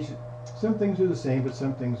age. Some things are the same, but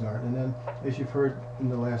some things aren't. And then, as you've heard in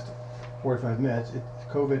the last 45 minutes,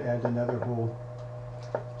 COVID added another whole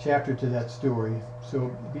chapter to that story.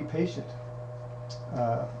 So be patient.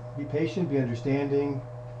 be patient, be understanding,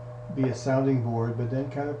 be a sounding board, but then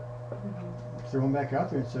kind of throw them back out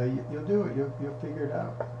there and say, you'll do it, you'll figure it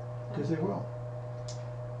out, because they will.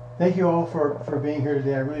 Thank you all for being here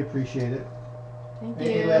today. I really appreciate it. Thank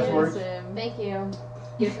Any you. last words? Thank you.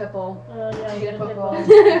 Get a pickle. Yeah, Get a pickle.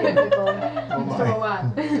 Get a pickle. Oh So my. what?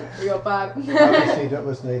 Real Bob. Obviously, don't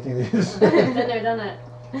listen to anything that is. Been there, done it.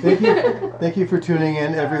 Thank you for tuning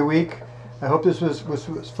in every week. I hope this was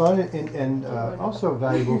fun and also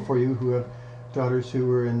valuable for you who have daughters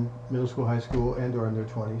who are in middle school, high school, and or in their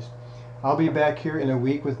 20s. I'll be back here in a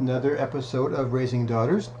week with another episode of Raising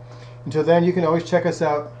Daughters. Until then, you can always check us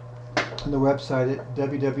out on the website at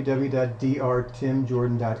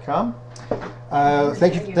www.drtimjordan.com.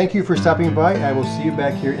 Thank you for stopping by. I will see you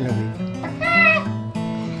back here in a week.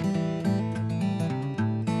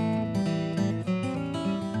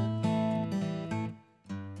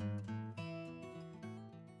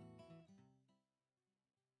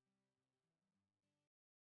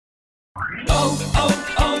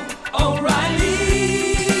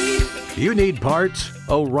 You need parts?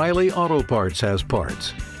 O'Reilly Auto Parts has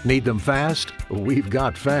parts. Need them fast? We've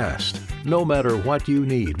got fast. No matter what you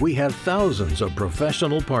need, we have thousands of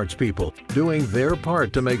professional parts people doing their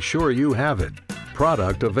part to make sure you have it.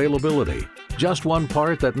 Product availability. Just one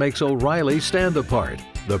part that makes O'Reilly stand apart.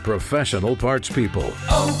 The professional parts people.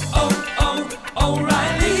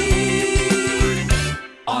 O'Reilly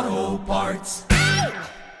Auto Parts.